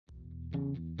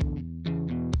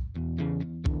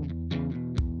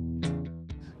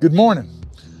Good morning.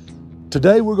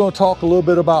 Today we're going to talk a little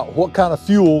bit about what kind of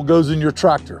fuel goes in your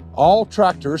tractor. All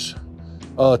tractors,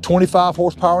 25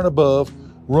 horsepower and above,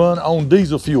 run on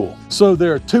diesel fuel. So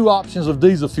there are two options of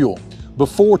diesel fuel.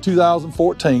 Before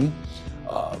 2014,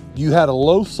 you had a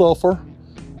low sulfur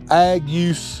ag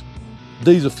use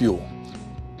diesel fuel.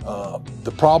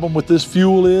 The problem with this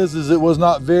fuel is it was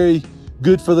not very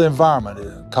good for the environment.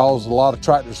 It caused a lot of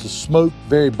tractors to smoke,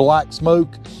 very black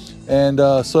smoke, and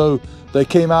so they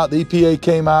came out, the EPA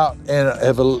came out and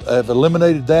have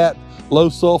eliminated that low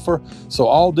sulfur. So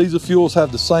all diesel fuels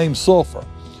have the same sulfur.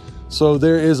 So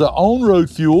there is an on-road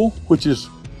fuel, which is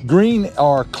green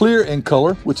or clear in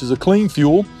color, which is a clean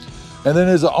fuel. And then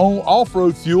there's an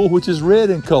off-road fuel, which is red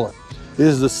in color. It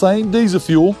is the same diesel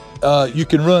fuel. You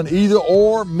can run either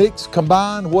or, mix,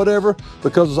 combine, whatever,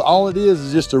 because all it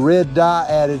is just a red dye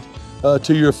added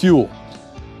to your fuel.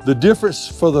 The difference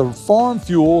for the farm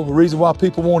fuel, the reason why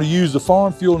people want to use the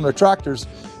farm fuel in their tractors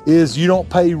is you don't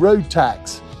pay road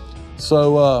tax.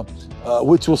 So,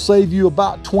 which will save you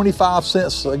about 25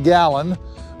 cents a gallon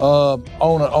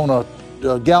on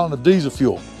a gallon of diesel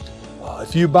fuel.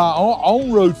 If you buy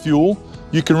on-road fuel,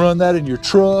 you can run that in your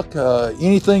truck,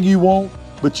 anything you want,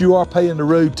 but you are paying the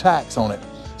road tax on it.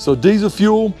 So diesel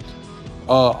fuel,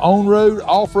 on-road,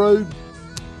 off-road,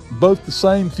 both the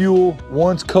same fuel.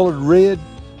 One's colored red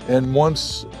and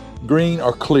one's green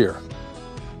or clear.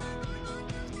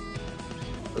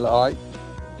 All right.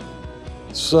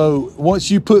 So once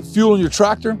you put fuel in your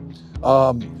tractor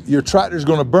is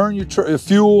going to burn your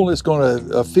fuel. It's going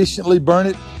to efficiently burn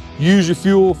it. Use your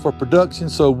fuel for production.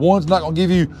 So one's not going to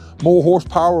give you more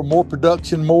horsepower, more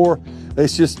production, more.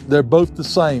 It's just they're both the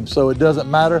same. So it doesn't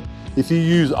matter if you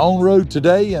use on-road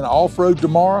today and off-road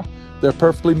tomorrow. They're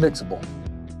perfectly mixable.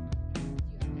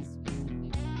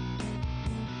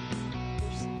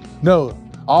 No,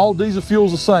 all diesel fuel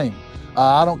is the same.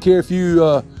 I don't care if you,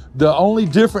 the only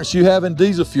difference you have in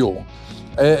diesel fuel,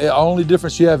 only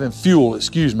difference you have in fuel,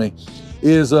 excuse me,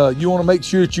 is you want to make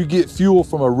sure that you get fuel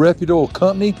from a reputable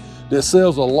company that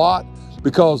sells a lot,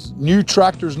 because new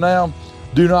tractors now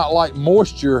do not like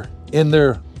moisture in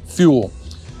their fuel.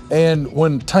 And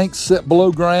when tanks sit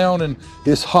below ground and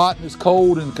it's hot and it's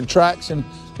cold and contraction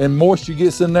and moisture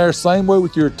gets in there, same way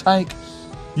with your tank,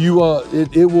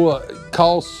 it will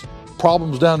cause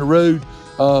problems down the road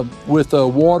with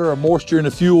water or moisture in the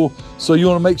fuel. So you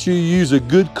want to make sure you use a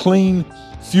good clean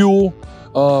fuel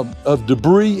of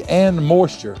debris and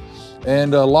moisture.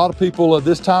 And a lot of people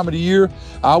this time of the year,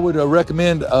 I would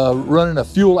recommend running a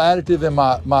fuel additive in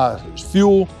my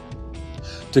fuel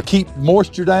to keep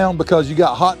moisture down, because you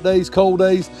got hot days, cold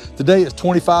days. Today it's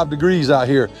 25 degrees out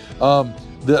here.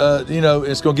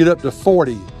 It's going to get up to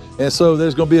 40. And so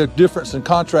there's going to be a difference in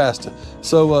contrast.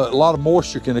 So a lot of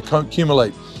moisture can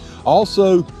accumulate.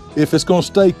 Also, if it's going to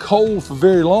stay cold for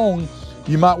very long,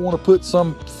 you might want to put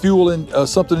some fuel in,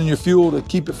 something in your fuel to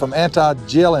keep it from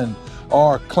anti-gelling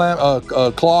or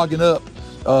clogging up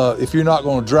if you're not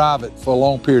going to drive it for a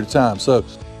long period of time. So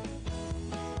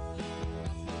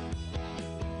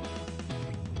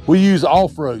we use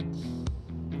off-road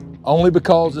only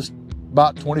because it's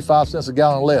about 25 cents a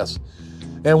gallon less.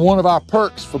 And one of our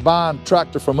perks for buying a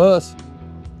tractor from us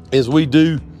is we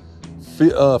do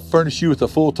furnish you with a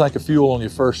full tank of fuel on your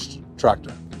first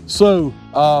tractor. So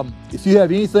if you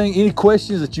have any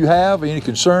questions that you have, any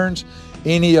concerns,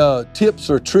 any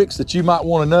tips or tricks that you might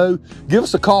want to know, give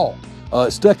us a call.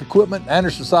 It's Tech Equipment,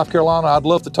 Anderson, South Carolina. I'd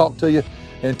love to talk to you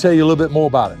and tell you a little bit more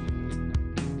about it.